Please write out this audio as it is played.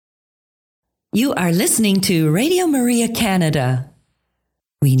You are listening to Radio Maria Canada.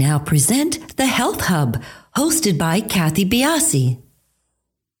 We now present the Health Hub, hosted by Kathy Biasi.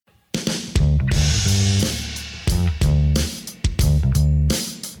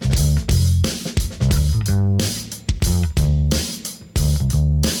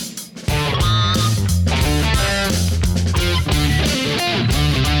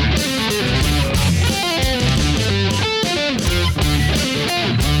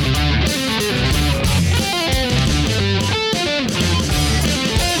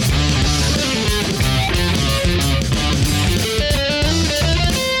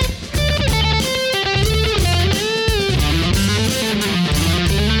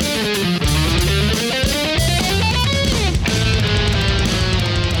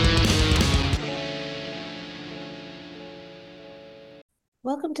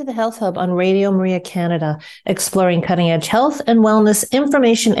 Welcome to the Health Hub on Radio Maria Canada, exploring cutting-edge health and wellness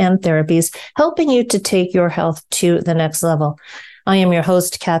information and therapies, helping you to take your health to the next level. I am your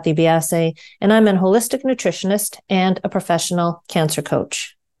host, Kathy Biasi, and I'm a holistic nutritionist and a professional cancer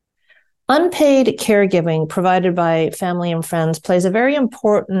coach. Unpaid caregiving provided by family and friends plays a very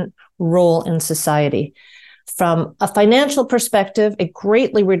important role in society. From a financial perspective, it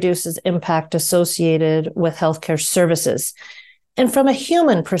greatly reduces impact associated with healthcare services. And from a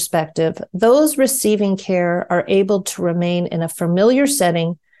human perspective, those receiving care are able to remain in a familiar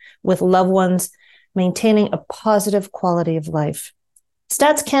setting with loved ones, maintaining a positive quality of life.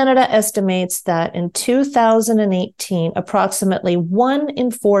 Stats Canada estimates that in 2018, approximately 1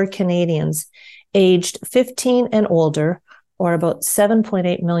 in 4 Canadians aged 15 and older, or about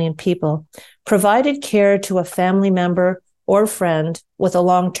 7.8 million people, provided care to a family member or friend with a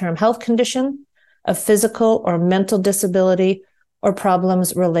long-term health condition, a physical or mental disability, or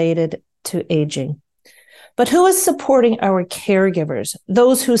problems related to aging. But who is supporting our caregivers,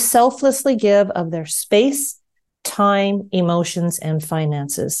 those who selflessly give of their space, time, emotions, and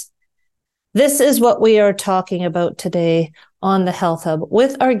finances? This is what we are talking about today on the Health Hub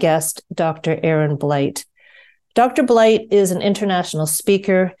with our guest, Dr. Aaron Blight. Dr. Blight is an international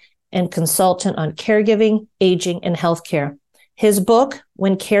speaker and consultant on caregiving, aging, and healthcare. His book,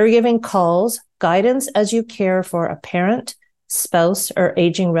 When Caregiving Calls, Guidance as You Care for a Parent, Spouse, or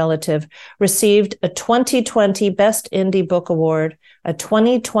Aging Relative, received a 2020 Best Indie Book Award, a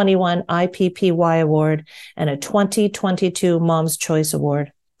 2021 IPPY Award, and a 2022 Mom's Choice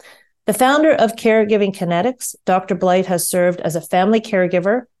Award. The founder of Caregiving Kinetics, Dr. Blight has served as a family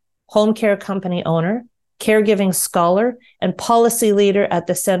caregiver, home care company owner, caregiving scholar, and policy leader at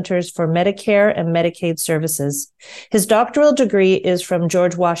the Centers for Medicare and Medicaid Services. His doctoral degree is from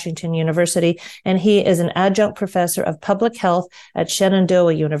George Washington University, and he is an adjunct professor of public health at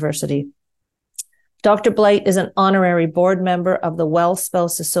Shenandoah University. Dr. Blight is an honorary board member of the Well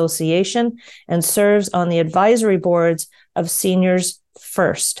Spouse Association and serves on the advisory boards of Seniors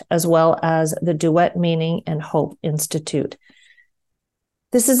First, as well as the Duet Meaning and Hope Institute.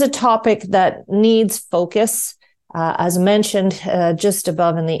 This is a topic that needs focus. As mentioned just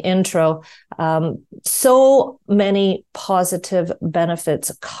above in the intro, so many positive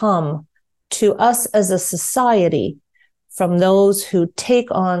benefits come to us as a society from those who take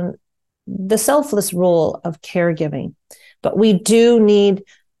on the selfless role of caregiving. But we do need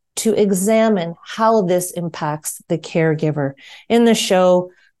to examine how this impacts the caregiver. In the show,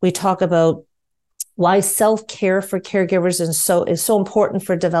 we talk about why self-care for caregivers is so important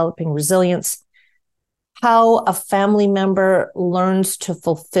for developing resilience, how a family member learns to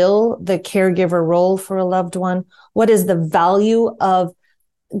fulfill the caregiver role for a loved one, what is the value of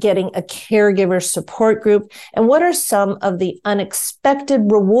getting a caregiver support group, and what are some of the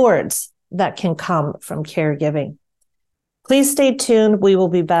unexpected rewards that can come from caregiving. Please stay tuned. We will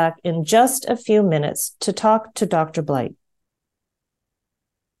be back in just a few minutes to talk to Dr. Blight.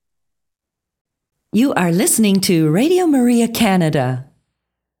 You are listening to Radio Maria Canada.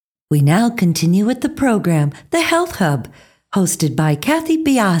 We now continue with the program, The Health Hub, hosted by Kathy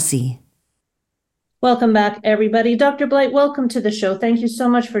Biasi. Welcome back, everybody. Dr. Blight, welcome to the show. Thank you so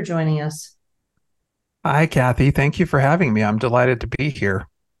much for joining us. Hi, Kathy. Thank you for having me. I'm delighted to be here.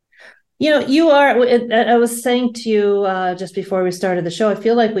 You know, you are, I was saying to you just before we started the show, I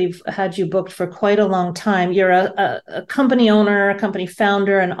feel like we've had you booked for quite a long time. You're a company owner, a company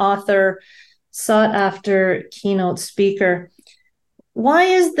founder, an author, sought after keynote speaker. Why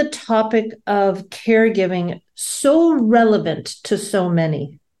is the topic of caregiving so relevant to so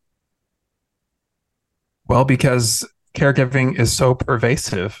many? Well, because caregiving is so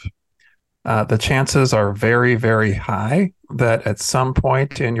pervasive. The chances are very, very high that at some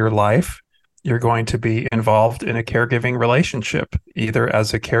point in your life, you're going to be involved in a caregiving relationship, either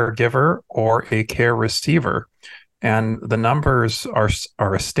as a caregiver or a care receiver. And the numbers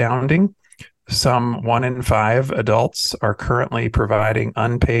are astounding. Some 1 in 5 adults are currently providing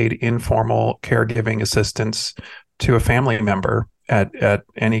unpaid informal caregiving assistance to a family member at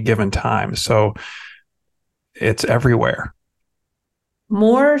any given time. So it's everywhere.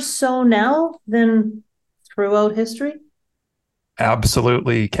 More so now than throughout history?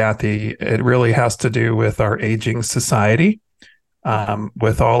 Absolutely, Kathy. It really has to do with our aging society.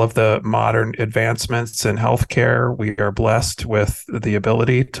 With all of the modern advancements in healthcare, we are blessed with the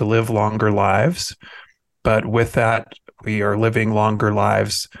ability to live longer lives. But with that, we are living longer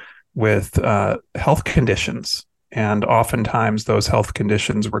lives with health conditions. And oftentimes, those health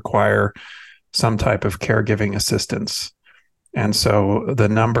conditions require some type of caregiving assistance. And so the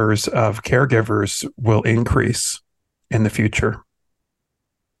numbers of caregivers will increase in the future.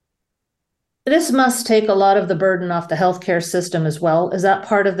 This must take a lot of the burden off the healthcare system as well. Is that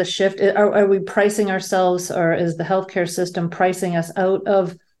part of the shift? Are we pricing ourselves, or is the healthcare system pricing us out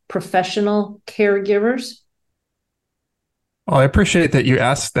of professional caregivers? Well, I appreciate that you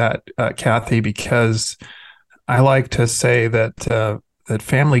asked that, Kathy, because I like to say that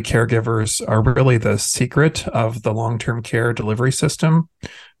family caregivers are really the secret of the long-term care delivery system,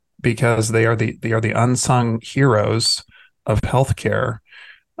 because they are the unsung heroes of healthcare.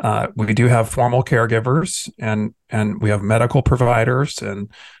 We do have formal caregivers, and we have medical providers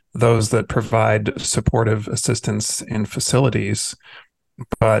and those that provide supportive assistance in facilities.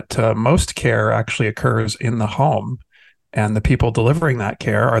 But most care actually occurs in the home, and the people delivering that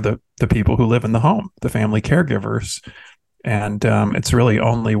care are the people who live in the home, the family caregivers. And it's really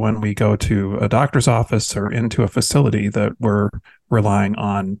only when we go to a doctor's office or into a facility that we're relying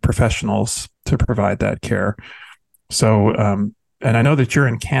on professionals to provide that care. So, and I know that you're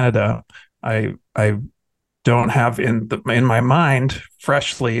in Canada. I don't have in my mind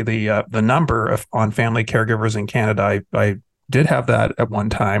freshly the number on family caregivers in Canada. I did have that at one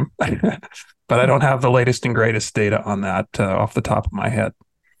time, but I don't have the latest and greatest data on that off the top of my head.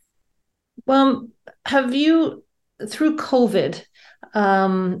 Well, have you, through COVID,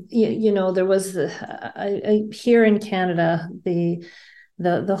 there was here in Canada,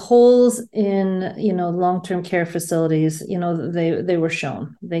 the holes in long-term care facilities, they were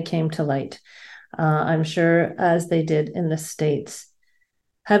shown, they came to light. I'm sure, as they did in the States.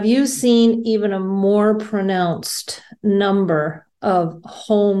 Have you seen even a more pronounced number of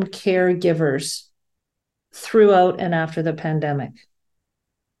home caregivers throughout and after the pandemic?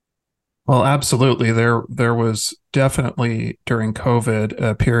 Well, absolutely. There was definitely during COVID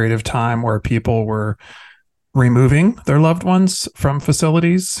a period of time where people were removing their loved ones from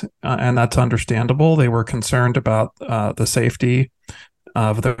facilities, and that's understandable. They were concerned about the safety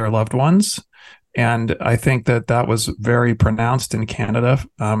of their loved ones, and I think that was very pronounced in Canada.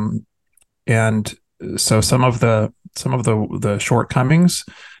 And so some of the shortcomings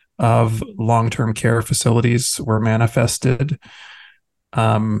of long-term care facilities were manifested.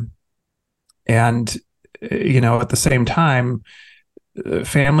 And at the same time,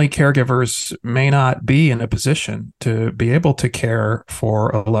 family caregivers may not be in a position to be able to care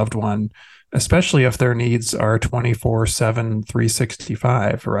for a loved one, especially if their needs are 24/7,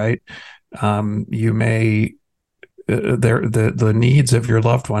 365, right? You may the needs of your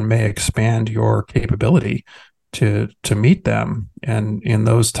loved one may expand your capability to meet them, and in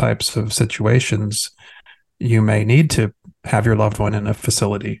those types of situations, you may need to have your loved one in a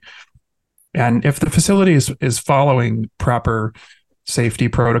facility. And if the facility is following proper safety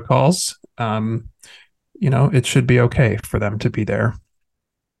protocols, it should be okay for them to be there.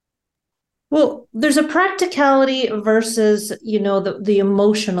 Well, there's a practicality versus, the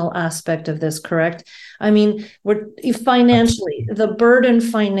emotional aspect of this, correct? I mean, we're financially, the burden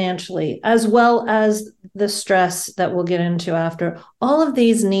financially, as well as the stress that we'll get into after, all of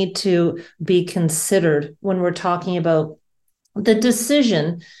these need to be considered when we're talking about the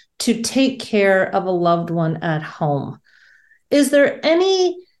decision to take care of a loved one at home. Is there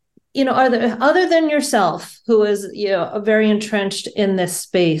any, are there, other than yourself, who is, very entrenched in this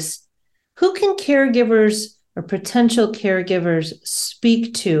space, who can caregivers or potential caregivers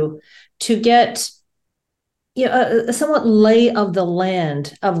speak to get a somewhat lay of the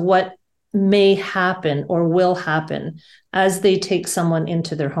land of what may happen or will happen as they take someone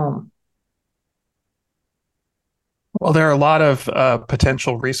into their home? Well, there are a lot of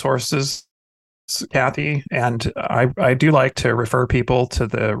potential resources, Kathy, and I do like to refer people to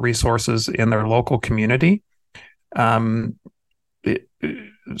the resources in their local community.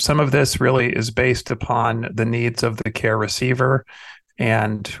 Some of this really is based upon the needs of the care receiver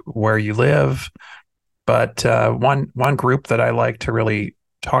and where you live. But one group that I like to really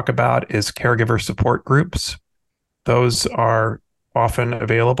talk about is caregiver support groups. Those are often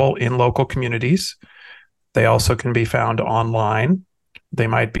available in local communities. They also can be found online. They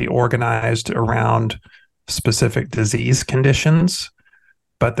might be organized around specific disease conditions,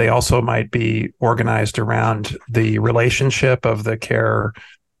 but they also might be organized around the relationship of the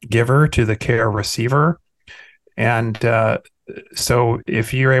caregiver to the care receiver. And so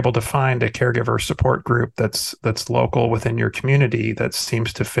if you're able to find a caregiver support group that's local within your community that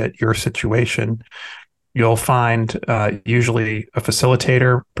seems to fit your situation, you'll find usually a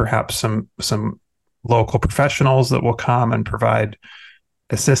facilitator, perhaps some local professionals that will come and provide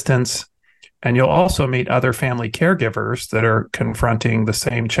assistance. And you'll also meet other family caregivers that are confronting the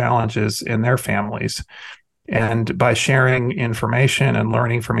same challenges in their families. And by sharing information and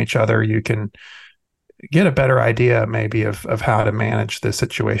learning from each other, you can get a better idea maybe of how to manage the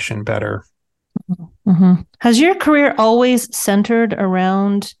situation better. Mm-hmm. Has your career always centered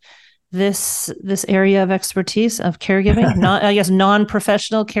around this area of expertise of caregiving? Not, I guess,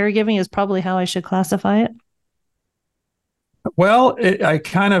 non-professional caregiving is probably how I should classify it. Well, I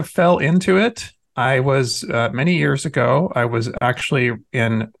kind of fell into it. I was many years ago. I was actually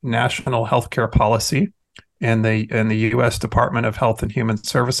in national healthcare policy in the U.S. Department of Health and Human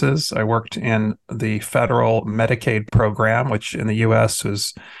Services. I worked in the federal Medicaid program, which in the U.S.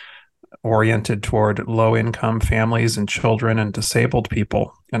 was oriented toward low-income families and children and disabled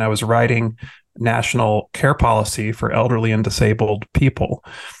people. And I was writing national care policy for elderly and disabled people.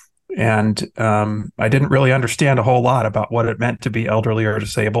 And I didn't really understand a whole lot about what it meant to be elderly or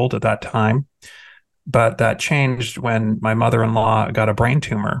disabled at that time. But that changed when my mother-in-law got a brain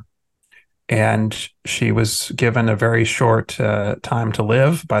tumor. And she was given a very short time to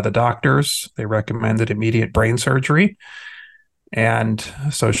live by the doctors. They recommended immediate brain surgery. And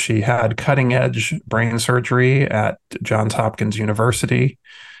so she had cutting-edge brain surgery at Johns Hopkins University.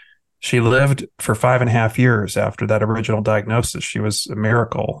 She lived for 5.5 years after that original diagnosis. She was a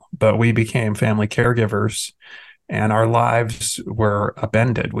miracle, but we became family caregivers and our lives were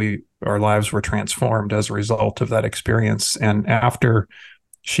upended. Our lives were transformed as a result of that experience. And after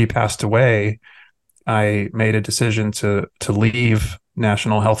she passed away, I made a decision to leave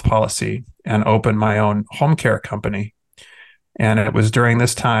national health policy and open my own home care company. And it was during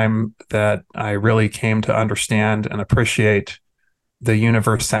this time that I really came to understand and appreciate the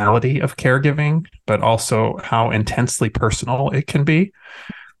universality of caregiving, but also how intensely personal it can be.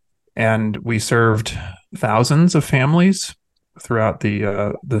 And we served thousands of families throughout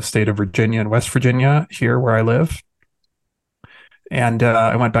the state of Virginia and West Virginia, here where I live. And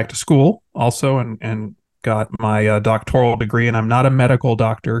I went back to school also and got my doctoral degree. And I'm not a medical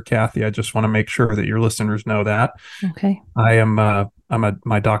doctor, Kathy. I just want to make sure that your listeners know that. Okay.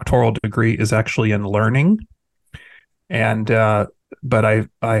 My doctoral degree is actually in learning. And but I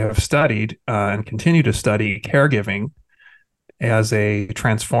have studied and continue to study caregiving as a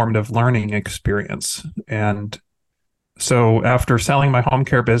transformative learning experience. And so after selling my home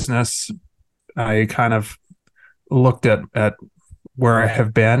care business, I kind of looked at where I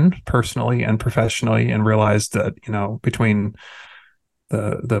have been personally and professionally and realized that, between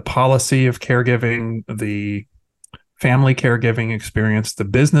the policy of caregiving, the family caregiving experience, the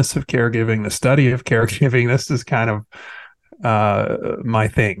business of caregiving, the study of caregiving, this is kind of my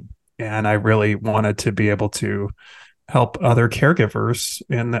thing. And I really wanted to be able to help other caregivers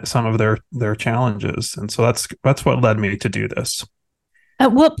in some of their challenges. And so that's what led me to do this.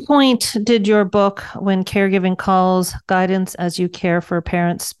 At what point did your book, When Caregiving Calls, Guidance as You Care for a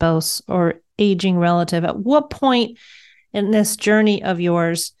Parent, Spouse, or Aging Relative, at what point in this journey of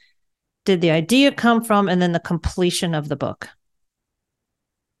yours did the idea come from and then the completion of the book?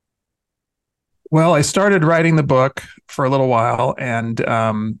 Well, I started writing the book for a little while, and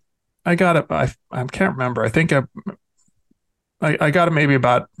I got it. I can't remember. I think I got it maybe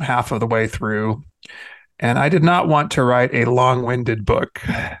about half of the way through, and I did not want to write a long-winded book.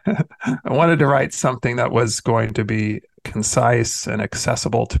 I wanted to write something that was going to be concise and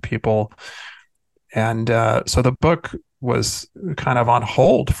accessible to people, and so the book was kind of on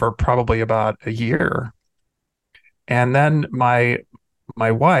hold for probably about a year, and then my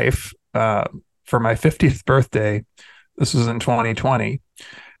wife. For my 50th birthday, this was in 2020,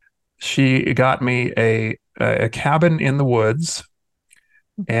 she got me a cabin in the woods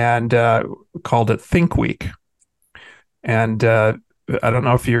and called it Think Week. And I don't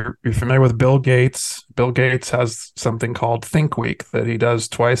know if you're familiar with Bill Gates. Bill Gates has something called Think Week that he does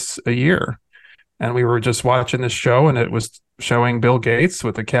twice a year. and we were just watching this show, and it was showing Bill Gates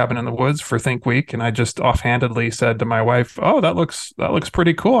with a cabin in the woods for Think Week, and I just offhandedly said to my wife, "Oh, that looks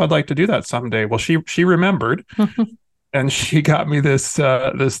pretty cool. I'd like to do that someday." Well, she remembered, and she got me this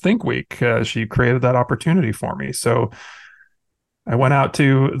Think Week. She created that opportunity for me, so I went out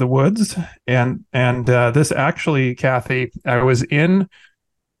to the woods, and this actually, Kathy, I was in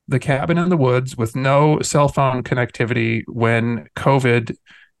the cabin in the woods with no cell phone connectivity when COVID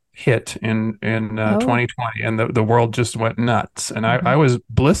hit in 2020, and the world just went nuts. And I was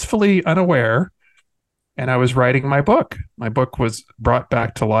blissfully unaware, and I was writing my book. My book was brought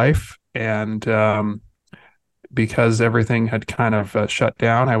back to life, and because everything had kind of shut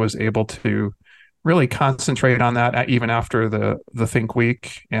down, I was able to really concentrate on that even after the Think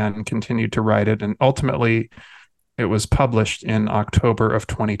Week, and continued to write it. And ultimately, it was published in October of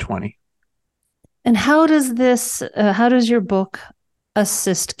 2020. And how does your book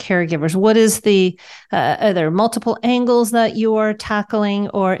assist caregivers? What is are there multiple angles that you are tackling,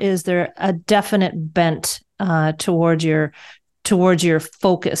 or is there a definite bent towards your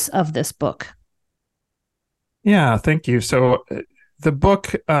focus of this book? Yeah, thank you. So the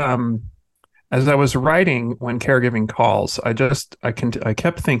book, as I was writing When Caregiving Calls, I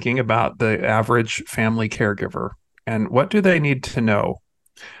kept thinking about the average family caregiver and what do they need to know.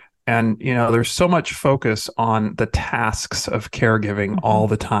 And, there's so much focus on the tasks of caregiving all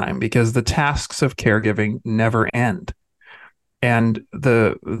the time, because the tasks of caregiving never end. And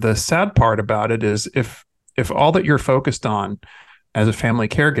the sad part about it is if all that you're focused on as a family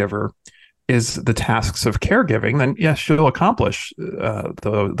caregiver is the tasks of caregiving, then yes, you'll accomplish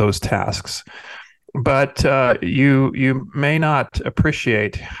those tasks. But you may not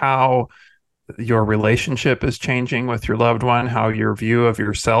appreciate how your relationship is changing with your loved one, how your view of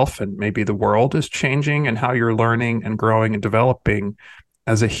yourself and maybe the world is changing, and how you're learning and growing and developing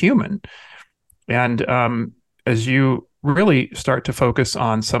as a human. And as you really start to focus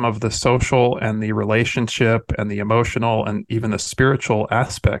on some of the social and the relationship and the emotional and even the spiritual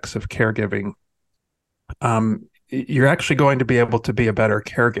aspects of caregiving, you're actually going to be able to be a better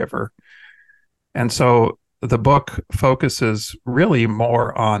caregiver. And so the book focuses really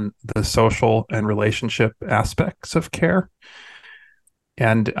more on the social and relationship aspects of care.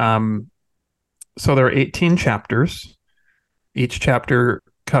 And so there are 18 chapters. Each chapter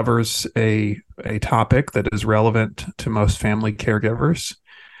covers a topic that is relevant to most family caregivers.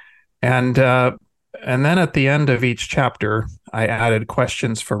 And then at the end of each chapter, I added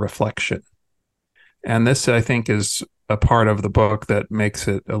questions for reflection. And this, I think, is a part of the book that makes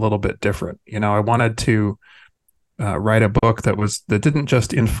it a little bit different. I wanted to write a book that didn't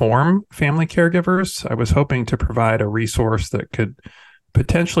just inform family caregivers. I was hoping to provide a resource that could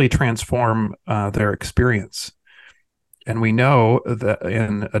potentially transform their experience. And we know that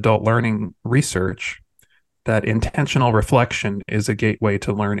in adult learning research that intentional reflection is a gateway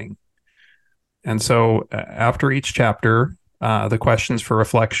to learning. And so after each chapter, the questions for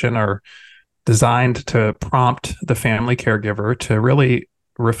reflection are designed to prompt the family caregiver to really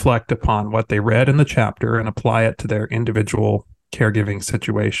reflect upon what they read in the chapter and apply it to their individual caregiving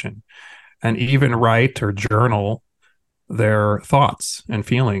situation, and even write or journal their thoughts and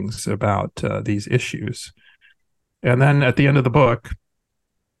feelings about these issues. And then at the end of the book,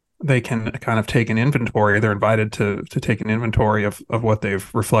 they can kind of take an inventory. They're invited to take an inventory of what they've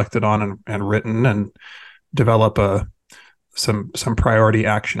reflected on and written, and develop some priority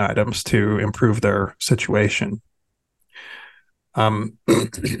action items to improve their situation.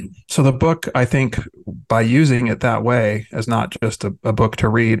 So the book, I think, by using it that way as not just a book to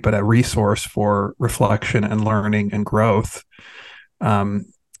read, but a resource for reflection and learning and growth,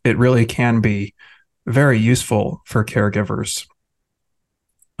 it really can be very useful for caregivers.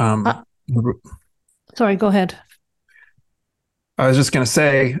 Sorry, go ahead. I was just going to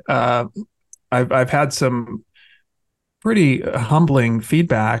say, I've had some pretty humbling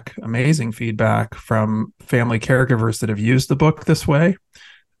feedback, amazing feedback from family caregivers that have used the book this way.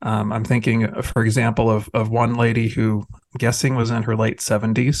 I'm thinking, for example, of one lady who I'm guessing was in her late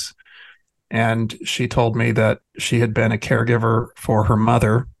 70s. And she told me that she had been a caregiver for her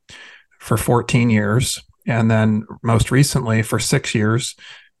mother for 14 years. And then most recently, for 6 years,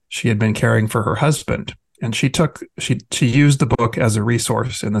 she had been caring for her husband. And she used the book as a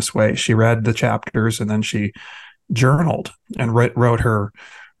resource in this way. She read the chapters, and then she journaled and wrote her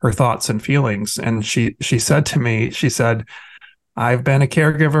thoughts and feelings. And she said to me, I've been a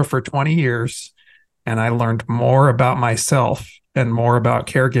caregiver for 20 years, and I learned more about myself and more about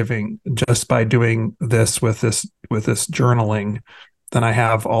caregiving just by doing this with this journaling than I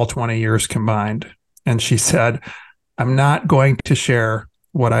have all 20 years combined. And she said, I'm not going to share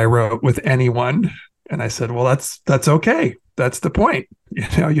what I wrote with anyone. And I said, well, that's okay. That's the point.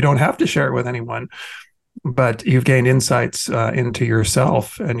 You don't have to share it with anyone, but you've gained insights into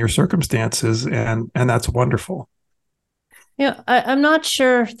yourself and your circumstances, and that's wonderful. Yeah, I'm not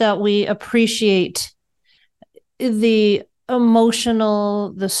sure that we appreciate the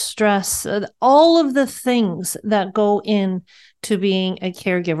emotional, the stress, all of the things that go in to being a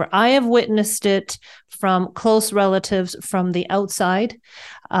caregiver. I have witnessed it from close relatives from the outside.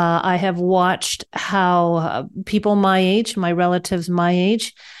 I have watched how people my age, my relatives my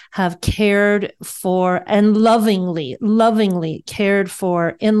age, have cared for and lovingly cared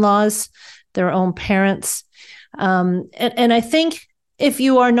for in-laws, their own parents. And I think if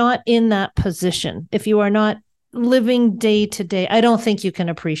you are not in that position, if you are not living day to day, I don't think you can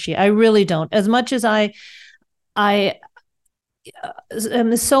appreciate. I really don't. As much as I am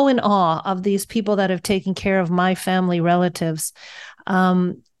so in awe of these people that have taken care of my family relatives.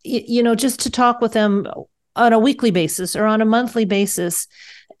 Just to talk with them on a weekly basis or on a monthly basis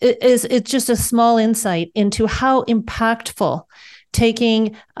it's just a small insight into how impactful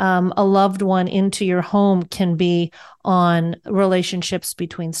taking a loved one into your home can be on relationships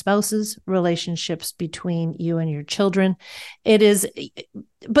between spouses, relationships between you and your children. It is,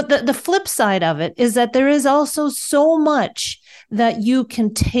 but the flip side of it is that there is also so much that you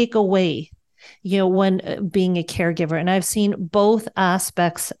can take away, when being a caregiver. And I've seen both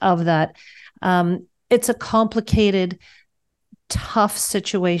aspects of that. It's a complicated, tough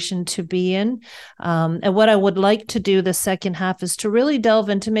situation to be in. And what I would like to do the second half is to really delve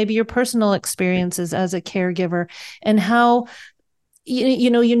into maybe your personal experiences as a caregiver and how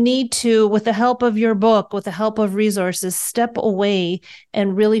you need to, with the help of your book, with the help of resources, step away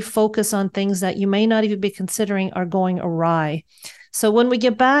and really focus on things that you may not even be considering are going awry. So when we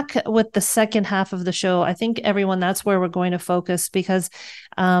get back with the second half of the show, I think everyone, that's where we're going to focus because,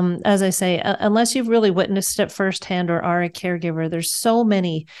 as I say, unless you've really witnessed it firsthand or are a caregiver, there's so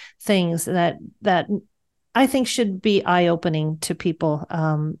many things that I think should be eye-opening to people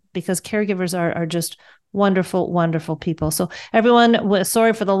because caregivers are just wonderful, wonderful people. So everyone,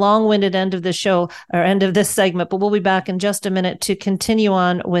 sorry for the long-winded end of the show or end of this segment, but we'll be back in just a minute to continue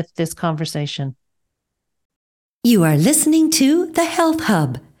on with this conversation. You are listening to The Health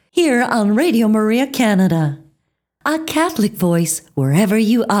Hub here on Radio Maria Canada, a Catholic voice wherever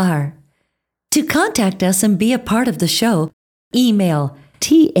you are. To contact us and be a part of the show, email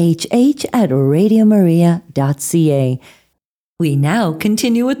thh@radiomaria.ca. We now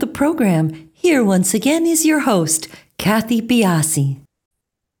continue with the program. Here once again is your host, Kathy Biasi.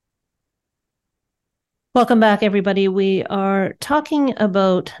 Welcome back, everybody. We are talking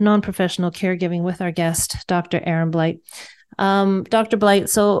about non-professional caregiving with our guest, Dr. Erin Blight. Dr. Blight,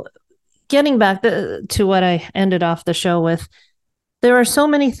 so getting back to what I ended off the show with, there are so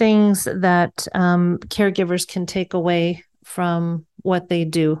many things that caregivers can take away from what they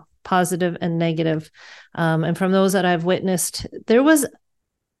do, positive and negative. And from those that I've witnessed, it was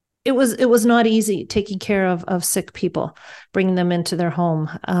not easy taking care of sick people, bringing them into their home.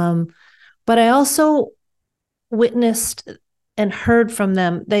 But I also witnessed and heard from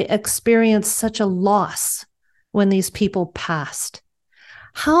them, they experienced such a loss when these people passed.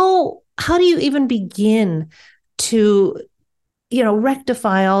 How do you even begin to,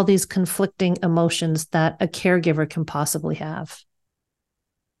 rectify all these conflicting emotions that a caregiver can possibly have?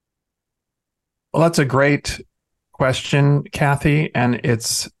 Well, that's a great question, Kathy, and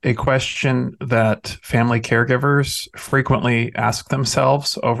it's a question that family caregivers frequently ask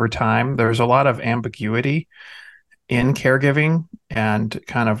themselves over time. There's a lot of ambiguity in caregiving and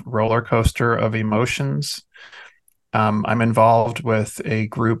kind of roller coaster of emotions. I'm involved with a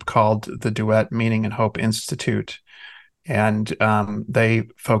group called the Duet Meaning and Hope Institute, and they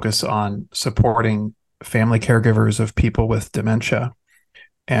focus on supporting family caregivers of people with dementia.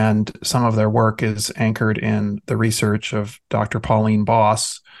 And some of their work is anchored in the research of Dr. Pauline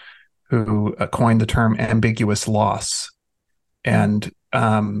Boss, who coined the term ambiguous loss. And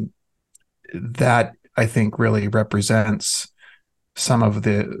that, I think, really represents some of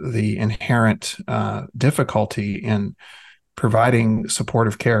the inherent difficulty in providing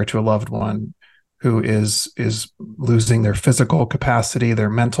supportive care to a loved one who is losing their physical capacity, their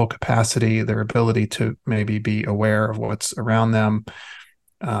mental capacity, their ability to maybe be aware of what's around them.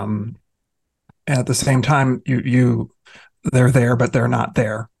 At the same time, they're there, but they're not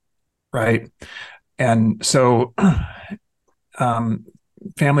there, right? And so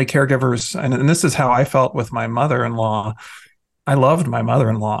family caregivers, and this is how I felt with my mother-in-law. I loved my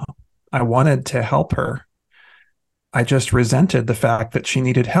mother-in-law. I wanted to help her. I just resented the fact that she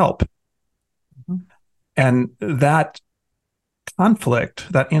needed help. Mm-hmm. And that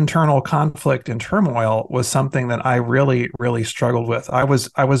conflict, that internal conflict and turmoil, was something that I really, really struggled with. I was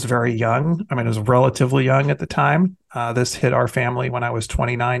very young. I mean, I was relatively young at the time. This hit our family when I was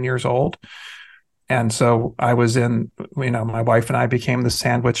 29 years old. And so I was in, my wife and I became the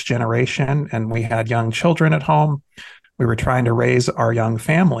sandwich generation, and we had young children at home. We were trying to raise our young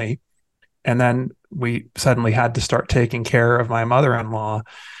family. And then we suddenly had to start taking care of my mother-in-law.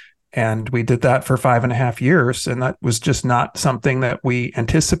 And we did that for 5.5 years. And that was just not something that we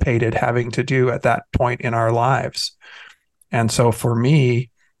anticipated having to do at that point in our lives. And so for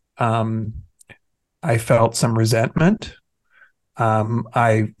me, I felt some resentment.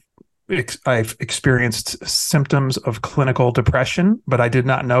 I've experienced symptoms of clinical depression, but I did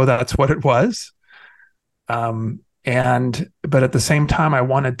not know that's what it was. But at the same time, I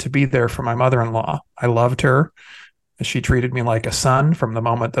wanted to be there for my mother-in-law. I loved her. She treated me like a son from the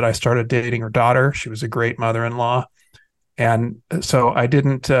moment that I started dating her daughter. She was a great mother-in-law. And so I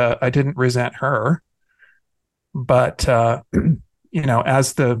didn't resent her. But,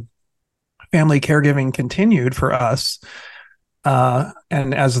 as the family caregiving continued for us,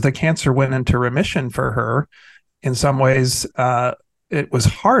 and as the cancer went into remission for her, in some ways, it was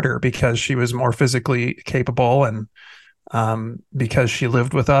harder because she was more physically capable, and because she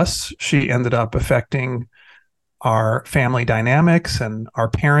lived with us, she ended up affecting our family dynamics and our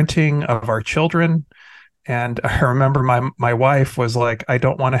parenting of our children. And I remember my wife was like, I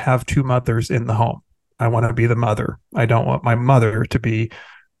don't want to have two mothers in the home. I want to be the mother. I don't want my mother to be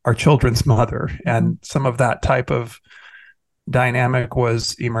our children's mother. And some of that type of dynamic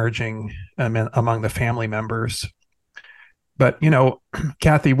was emerging among the family members. But,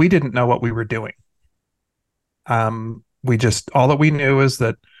 Kathy, we didn't know what we were doing. All that we knew is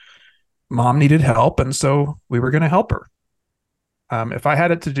that Mom needed help, and so we were going to help her. If I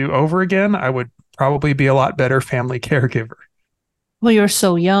had it to do over again, I would probably be a lot better family caregiver. Well, you're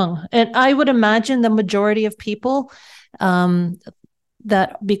so young. And I would imagine the majority of people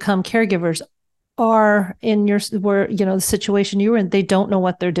that become caregivers are in the situation you were in. They don't know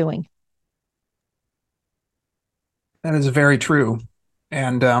what they're doing. That is very true.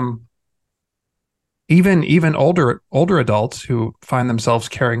 And even older adults who find themselves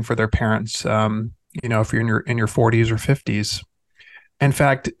caring for their parents, if you're in your 40s or 50s. In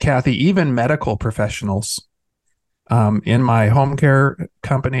fact, Kathy, even medical professionals, in my home care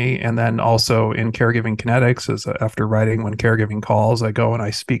company, and then also in Caregiving Kinetics, after writing When Caregiving Calls, I go and I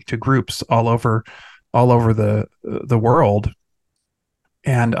speak to groups all over the world,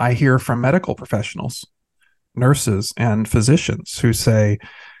 and I hear from medical professionals, nurses and physicians, who say,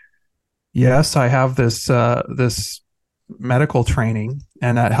 yes, I have this medical training,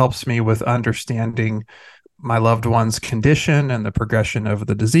 and that helps me with understanding my loved one's condition and the progression of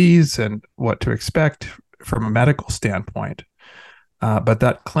the disease and what to expect from a medical standpoint. But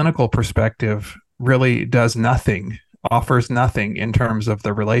that clinical perspective really offers nothing in terms of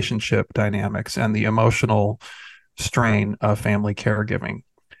the relationship dynamics and the emotional strain of family caregiving.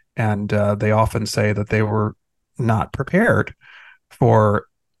 And they often say that they were not prepared for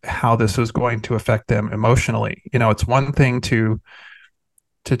how this was going to affect them emotionally. It's one thing to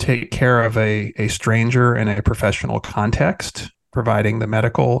take care of a stranger in a professional context, providing the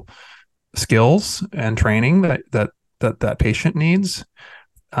medical skills and training that patient needs.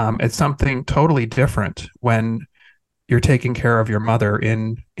 It's something totally different when you're taking care of your mother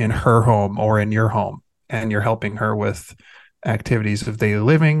in her home or in your home, and you're helping her with activities of daily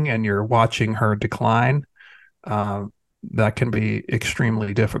living, and you're watching her decline. That can be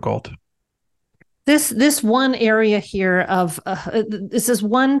extremely difficult. This one area here of this is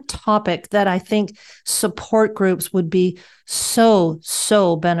one topic that I think support groups would be so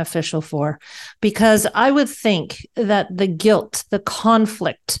beneficial for, because I would think that the guilt, the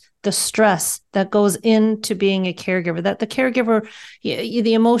conflict, the stress that goes into being a caregiver, that the caregiver,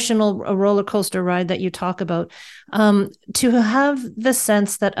 the emotional roller coaster ride that you talk about, to have the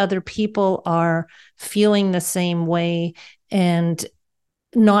sense that other people are feeling the same way and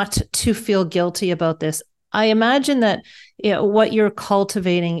not to feel guilty about this. I imagine that what you're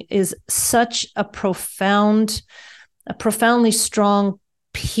cultivating is such a profoundly strong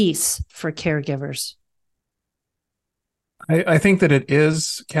piece for caregivers. I think that it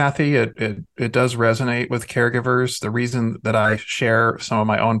is, Kathy. It does resonate with caregivers. The reason that I share some of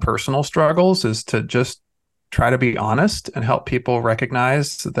my own personal struggles is to just try to be honest and help people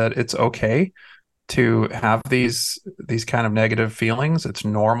recognize that it's okay to have these kind of negative feelings. It's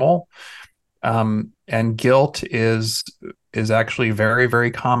normal. And guilt is actually very, very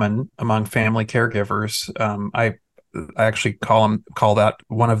common among family caregivers. I actually call that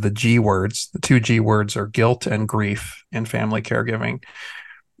one of the G words. The two G words are guilt and grief in family caregiving.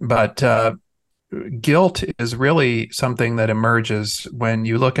 But guilt is really something that emerges when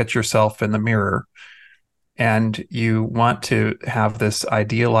you look at yourself in the mirror and you want to have this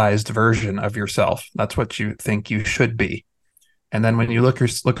idealized version of yourself. That's what you think you should be. And then when you look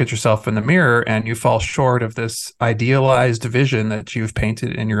at yourself in the mirror and you fall short of this idealized vision that you've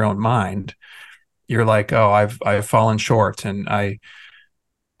painted in your own mind, you're like, oh, I've fallen short, and I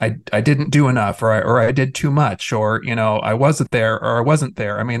didn't do enough, or I did too much, or I wasn't there, or I wasn't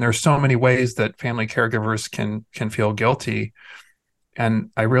there. I mean, there's so many ways that family caregivers can feel guilty, and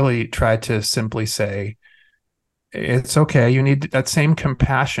I really try to simply say, it's okay. You need that same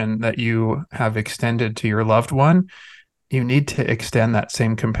compassion that you have extended to your loved one. You need to extend that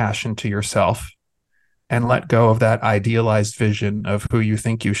same compassion to yourself, and let go of that idealized vision of who you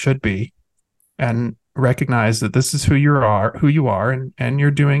think you should be, and recognize that this is who you are, and you're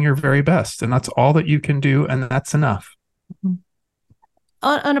doing your very best, and that's all that you can do, and that's enough.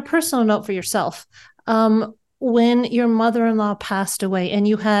 On a personal note for yourself, when your mother-in-law passed away and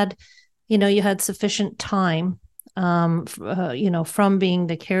you had sufficient time, from being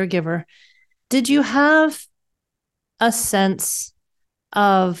the caregiver, did you have a sense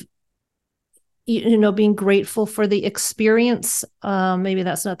of being grateful for the experience? Maybe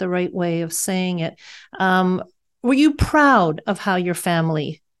that's not the right way of saying it. Were you proud of how your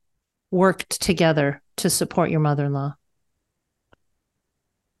family worked together to support your mother-in-law?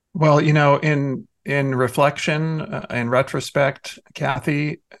 Well, in reflection, in retrospect,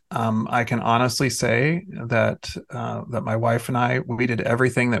 Kathy, I can honestly say that my wife and we did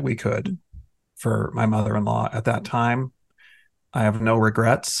everything that we could for my mother-in-law at that time. I have no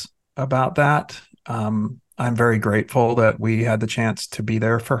regrets about that. I'm very grateful that we had the chance to be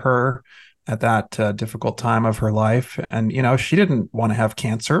there for her at that difficult time of her life. And, she didn't want to have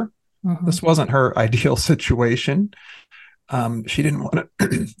cancer. Mm-hmm. This wasn't her ideal situation. She didn't want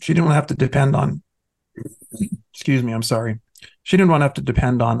to, she didn't want to have to depend on, excuse me, I'm sorry. She didn't want to have to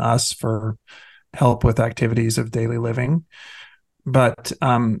depend on us for help with activities of daily living. But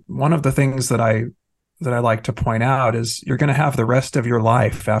one of the things that I like to point out is you're going to have the rest of your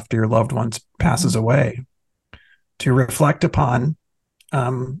life after your loved one passes away to reflect upon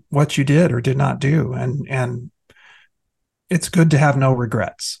what you did or did not do. And it's good to have no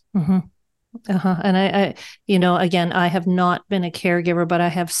regrets. Mm-hmm. And I, again, I have not been a caregiver, but I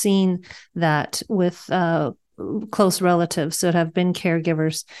have seen that with close relatives that have been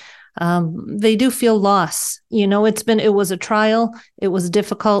caregivers. They do feel loss. It was a trial. It was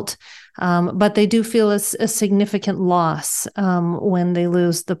difficult. But they do feel a significant loss when they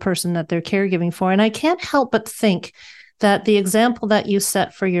lose the person that they're caregiving for. And I can't help but think that the example that you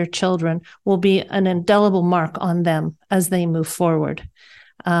set for your children will be an indelible mark on them as they move forward.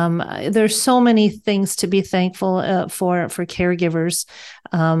 There's so many things to be thankful for caregivers.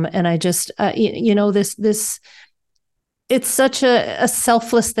 And I just, this it's such a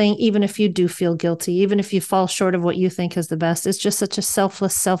selfless thing, even if you do feel guilty, even if you fall short of what you think is the best. It's just such a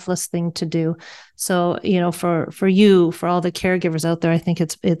selfless thing to do. So, for you, for all the caregivers out there, I think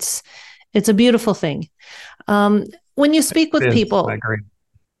it's a beautiful thing. When you speak with people, I agree.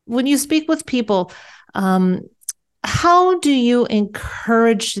 When you speak with people, how do you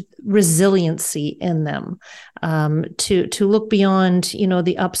encourage resiliency in them, to look beyond,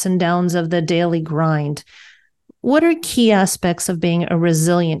 the ups and downs of the daily grind? What are key aspects of being a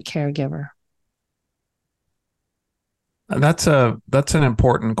resilient caregiver? That's an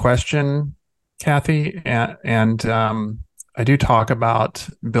important question, Kathy, and I do talk about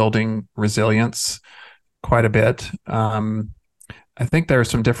building resilience quite a bit. I think there are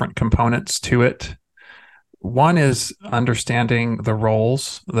some different components to it. One is understanding the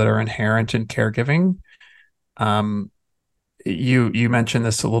roles that are inherent in caregiving. You mentioned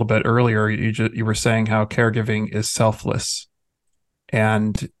this a little bit earlier. You were saying how caregiving is selfless,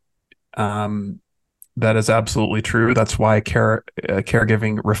 and that is absolutely true. That's why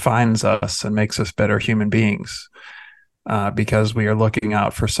caregiving refines us and makes us better human beings, because we are looking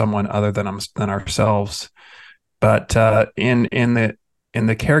out for someone other than ourselves. But in the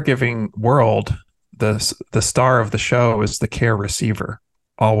caregiving world, the star of the show is the care receiver.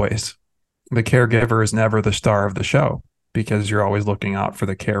 Always, the caregiver is never the star of the show, because you're always looking out for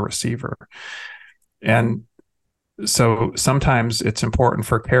the care receiver. And so sometimes it's important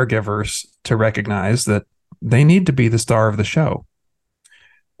for caregivers to recognize that they need to be the star of the show.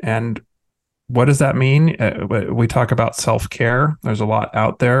 And what does that mean? We talk about self-care. There's a lot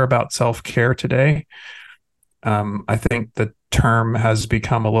out there about self-care today. I think the term has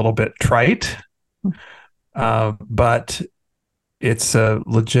become a little bit trite, But it's a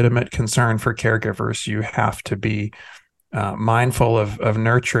legitimate concern for caregivers. You have to be mindful of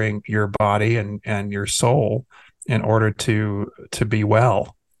nurturing your body and your soul in order to be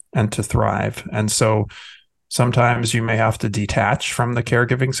well and to thrive. And so sometimes you may have to detach from the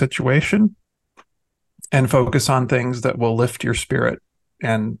caregiving situation and focus on things that will lift your spirit.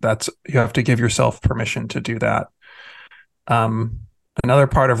 And you have to give yourself permission to do that. Another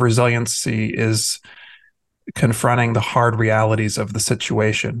part of resiliency is confronting the hard realities of the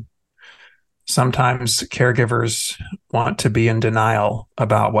situation. Sometimes caregivers want to be in denial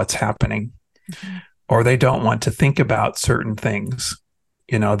about what's happening, or they don't want to think about certain things.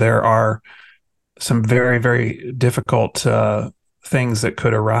 There are some very, very difficult things that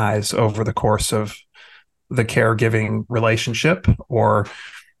could arise over the course of the caregiving relationship, or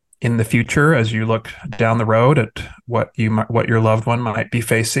in the future as you look down the road at what your loved one might be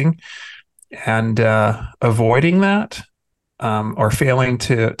facing, and avoiding that or failing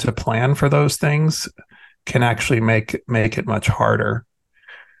to plan for those things can actually make it much harder.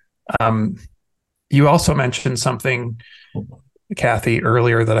 You also mentioned something, Kathy,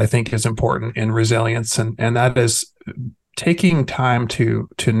 earlier that I think is important in resilience, and that is taking time to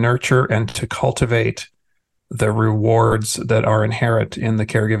nurture and to cultivate the rewards that are inherent in the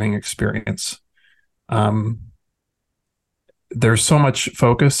caregiving experience. There's so much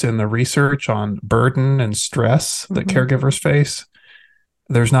focus in the research on burden and stress that caregivers face.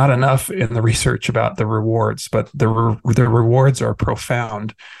 There's not enough in the research about the rewards, but the rewards are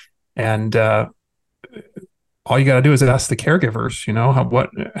profound. And all you got to do is ask the caregivers,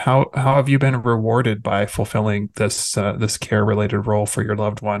 how have you been rewarded by fulfilling this care related role for your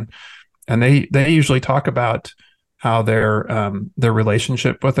loved one? And they usually talk about how their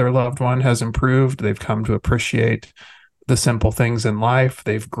relationship with their loved one has improved. They've come to appreciate the simple things in life.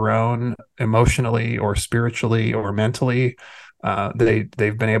 They've grown emotionally or spiritually or mentally.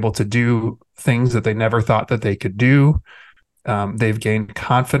 They've been able to do things that they never thought that they could do. They've gained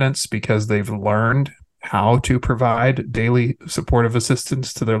confidence because they've learned how to provide daily supportive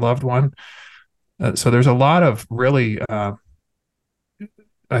assistance to their loved one. So there's a lot of really,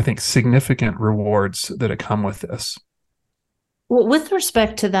 I think, significant rewards that come with this. Well, with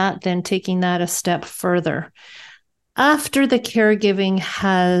respect to that, then taking that a step further, after the caregiving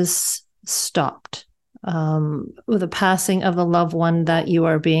has stopped, with the passing of the loved one that you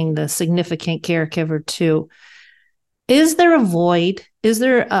are being the significant caregiver to, is there a void? Is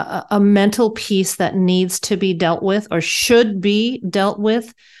there a mental piece that needs to be dealt with or should be dealt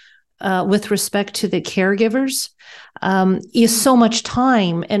with respect to the caregivers? Is so much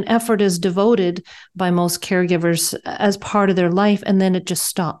time and effort is devoted by most caregivers as part of their life, and then it just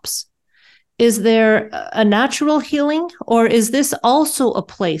stops. Is there a natural healing, or is this also a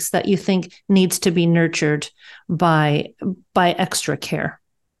place that you think needs to be nurtured by extra care?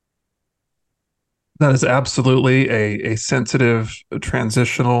 That is absolutely a sensitive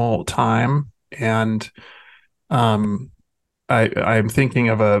transitional time. And I'm thinking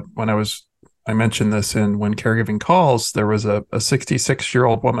of I mentioned this when caregiving calls, there was a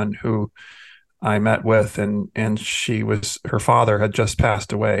 66-year-old woman who I met with, and her father had just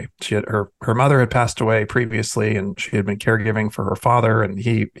passed away. Her mother had passed away previously, and she had been caregiving for her father, and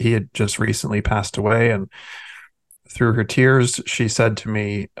he had just recently passed away. And through her tears, she said to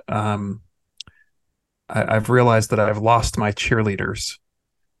me, I've realized that I've lost my cheerleaders.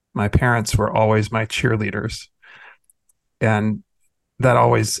 My parents were always my cheerleaders. And that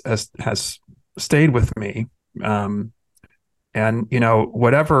always has stayed with me. And,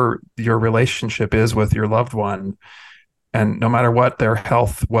 whatever your relationship is with your loved one, and no matter what their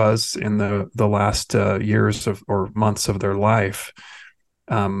health was in the last years or months of their life,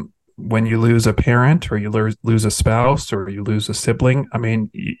 when you lose a parent, or you lose a spouse, or you lose a sibling, I mean,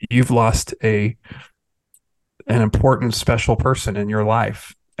 you've lost an important, special person in your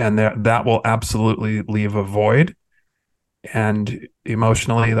life, and that will absolutely leave a void. And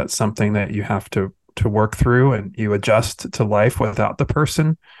emotionally, that's something that you have to work through, and you adjust to life without the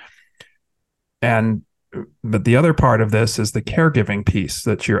person. But the other part of this is the caregiving piece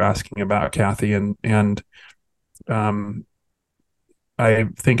that you're asking about, Kathy. And I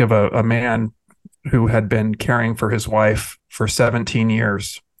think of a man who had been caring for his wife for 17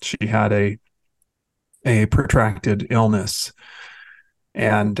 years. She had a protracted illness,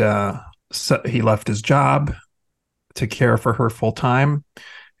 and so he left his job to care for her full time.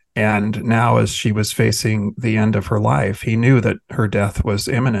 And now, as she was facing the end of her life, he knew that her death was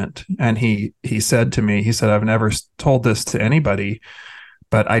imminent. And he said to me, I've never told this to anybody,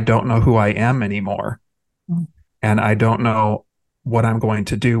 but I don't know who I am anymore. And I don't know what I'm going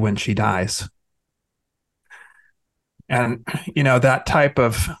to do when she dies. And, that type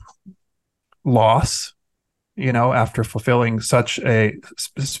of loss, after spending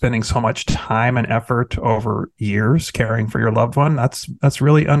so much time and effort over years caring for your loved one, that's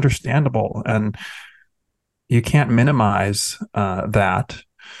really understandable. And you can't minimize that.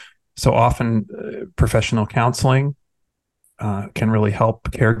 So often professional counseling can really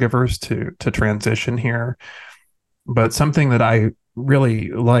help caregivers to transition here. But something that I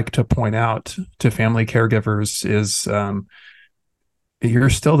really like to point out to family caregivers is you're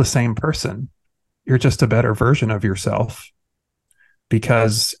still the same person. You're just a better version of yourself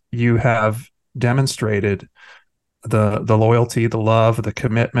because you have demonstrated the loyalty, the love, the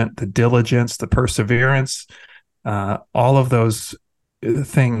commitment, the diligence, the perseverance, all of those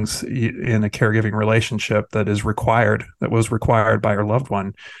things in a caregiving relationship that was required by your loved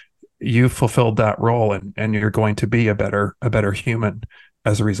one. You fulfilled that role, and you're going to be a better human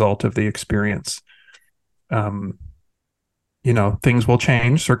as a result of the experience. Things will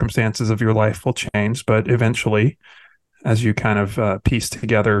change, circumstances of your life will change, but eventually, as you kind of piece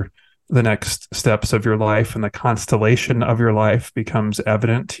together the next steps of your life and the constellation of your life becomes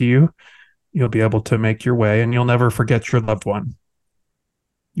evident to you, you'll be able to make your way, and you'll never forget your loved one.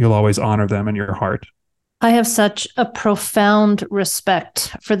 You'll always honor them in your heart. I have such a profound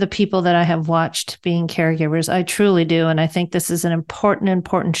respect for the people that I have watched being caregivers. I truly do. And I think this is an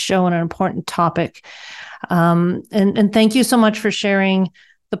important show and an important topic. And thank you so much for sharing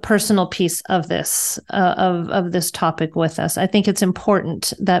the personal piece of this, of this topic with us. I think it's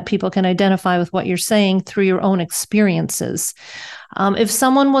important that people can identify with what you're saying through your own experiences. If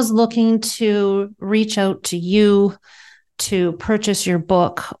someone was looking to reach out to you to purchase your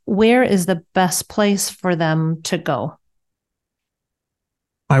book, where is the best place for them to go?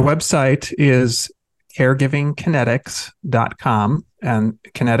 My website is caregivingkinetics.com, and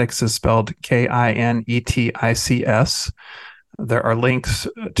kinetics is spelled Kinetics. There are links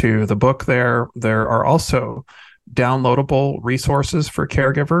to the book there. There are also downloadable resources for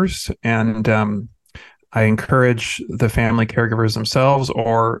caregivers, and I encourage the family caregivers themselves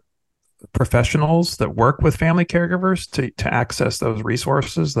or professionals that work with family caregivers to access those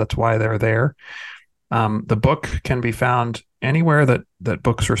resources. That's why they're there. The book can be found anywhere that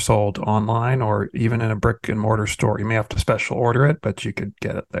books are sold, online or even in a brick and mortar store. You may have to special order it, but you could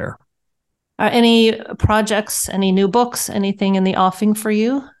get it there. Any projects, any new books, anything in the offing for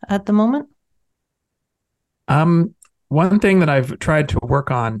you at the moment? One thing that I've tried to work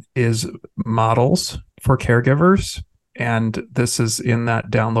on is models for caregivers. And this is in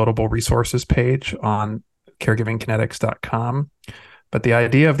that downloadable resources page on caregivingkinetics.com. But the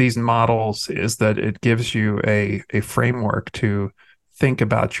idea of these models is that it gives you a framework to think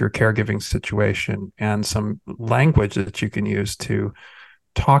about your caregiving situation and some language that you can use to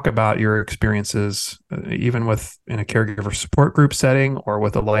talk about your experiences, even in a caregiver support group setting or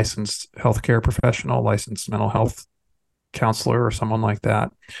with a licensed healthcare professional, licensed mental health counselor or someone like that.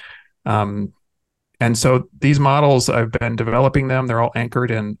 And so these models, I've been developing them. They're all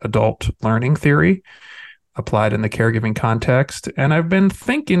anchored in adult learning theory applied in the caregiving context. And I've been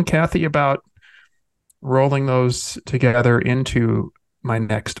thinking, Kathy, about rolling those together into my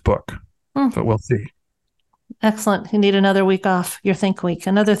next book, but we'll see. Excellent. You need another week off, your think week,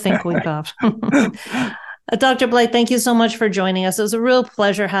 another think week off. Dr. Blight, thank you so much for joining us. It was a real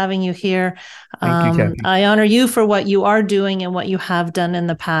pleasure having you here. Thank you, Kathy. I honor you for what you are doing and what you have done in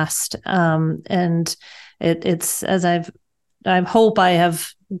the past. And it's as I hope I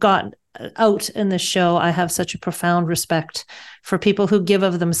have got out in this show, I have such a profound respect for people who give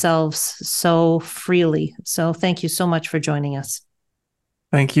of themselves so freely. So thank you so much for joining us.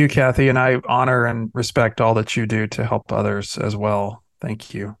 Thank you, Kathy. And I honor and respect all that you do to help others as well.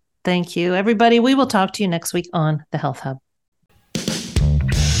 Thank you. Thank you, everybody. We will talk to you next week on the Health Hub.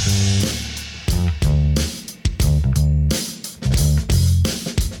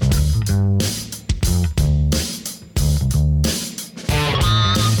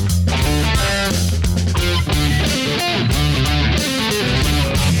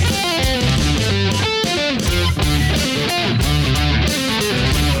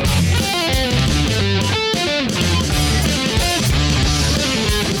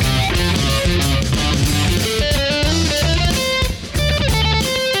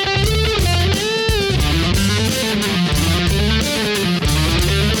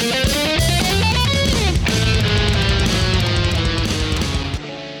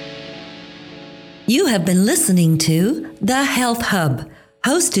 You have been listening to The Health Hub,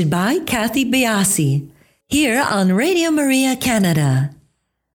 hosted by Kathy Biasi, here on Radio Maria Canada.